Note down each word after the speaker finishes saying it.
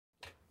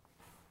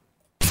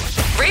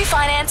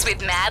Finance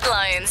with Mad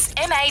Loans.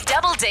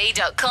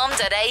 MADD.com.au.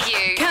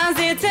 Cause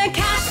it's a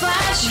cash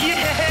flash.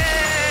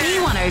 Yeah!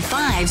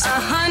 B105's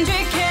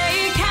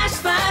 100K cash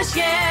flash,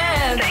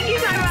 yeah. Thank you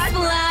so much.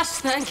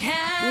 Splash the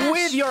cash.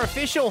 With your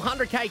official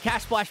 100K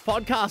Cash Splash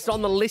podcast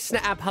on the Listener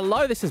app.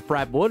 Hello, this is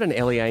Brad Wood and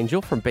Ellie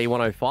Angel from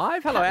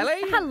B105. Hello,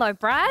 Ellie. Hello,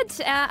 Brad.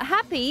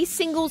 Happy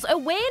Singles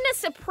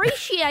Awareness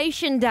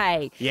Appreciation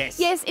Day. Yes.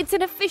 Yes, it's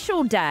an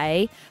official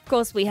day. Of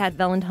course, we had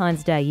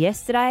Valentine's Day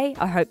yesterday.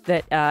 I hope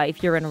that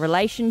if you're in a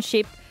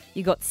relationship,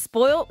 you got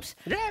spoilt.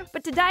 Yeah.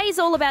 But today is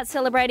all about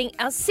celebrating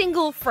our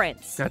single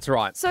friends. That's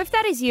right. So if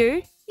that is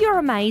you, you're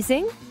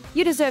amazing.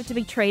 You deserve to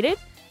be treated.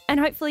 And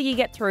hopefully you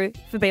get through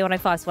for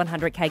B105's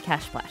 100K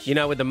Cash Splash. You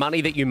know, with the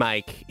money that you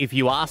make, if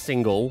you are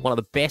single, one of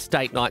the best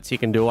date nights you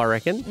can do, I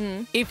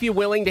reckon. If you're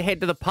willing to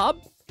head to the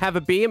pub, have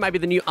a beer, maybe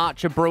the new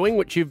Archer Brewing,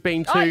 which you've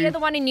been to. Oh, yeah, the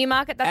one in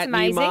Newmarket. That's at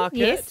amazing. Newmarket.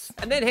 Yes.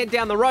 And then head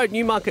down the road,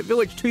 Newmarket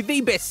Village, to the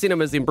best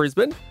cinemas in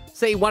Brisbane.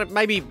 See,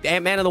 maybe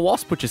Ant-Man and the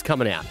Wasp, which is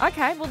coming out.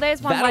 Okay, well,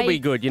 there's one That'll way be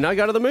good,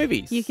 go to the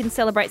movies. you can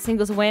celebrate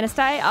Singles Awareness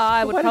Day.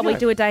 I would way to probably go.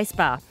 do a day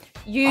spa.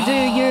 You do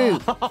you.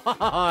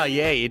 Oh,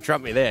 yeah, you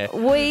trumped me there.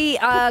 We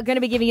are going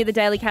to be giving you the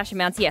daily cash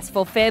amounts, yes,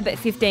 for Feb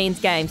 15's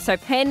game. So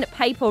pen,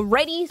 paper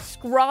ready,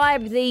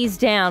 scribe these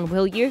down,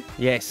 will you?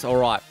 Yes, all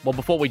right. Well,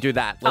 before we do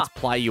that, let's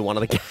play you one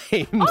of the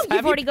games. Oh,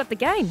 you've already got the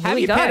game. Here Have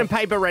we your go. pen and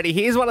paper ready.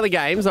 Here's one of the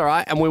games, all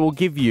right? And we will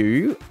give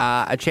you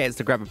a chance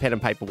to grab a pen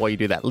and paper while you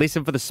do that.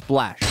 Listen for the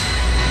splash.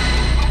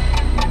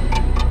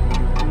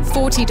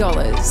 $40.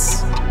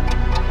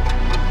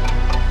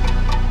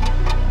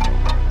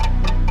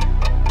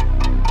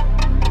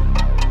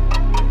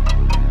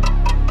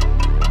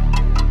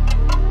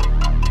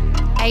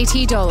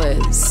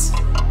 $80.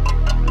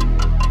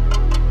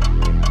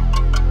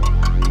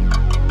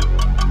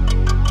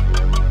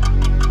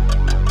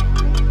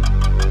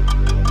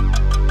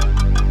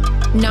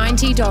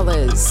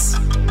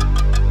 $90.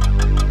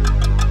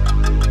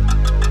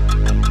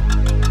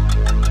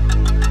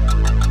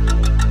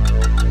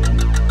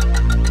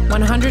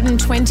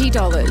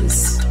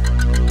 $120.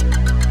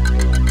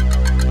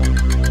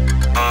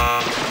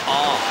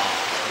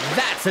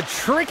 That's a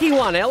tricky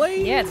one,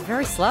 Ellie. Yeah, it's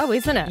very slow,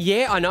 isn't it?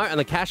 Yeah, I know. And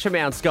the cash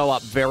amounts go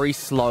up very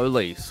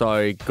slowly.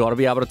 So got to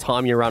be able to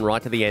time your run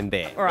right to the end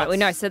there. All right, we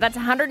know. So that's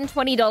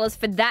 $120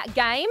 for that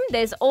game.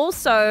 There's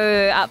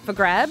also up for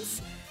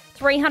grabs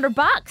 $300,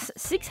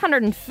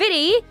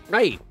 $650,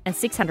 Hey, and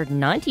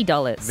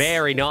 $690.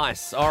 very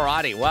nice. All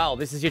righty. Well,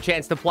 this is your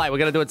chance to play. We're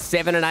going to do it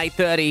 7 and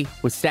 8:30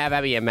 with Stav,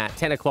 Abby and Matt.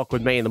 10 o'clock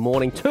with me in the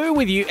morning. 2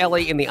 with you,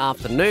 Ellie, in the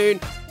afternoon.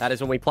 That is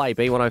when we play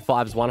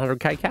B105's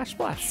 100K Cash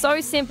Splash.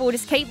 So simple.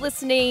 Just keep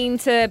listening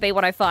to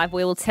B105.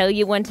 We will tell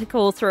you when to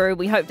call through.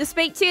 We hope to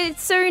speak to you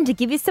soon to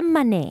give you some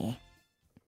money.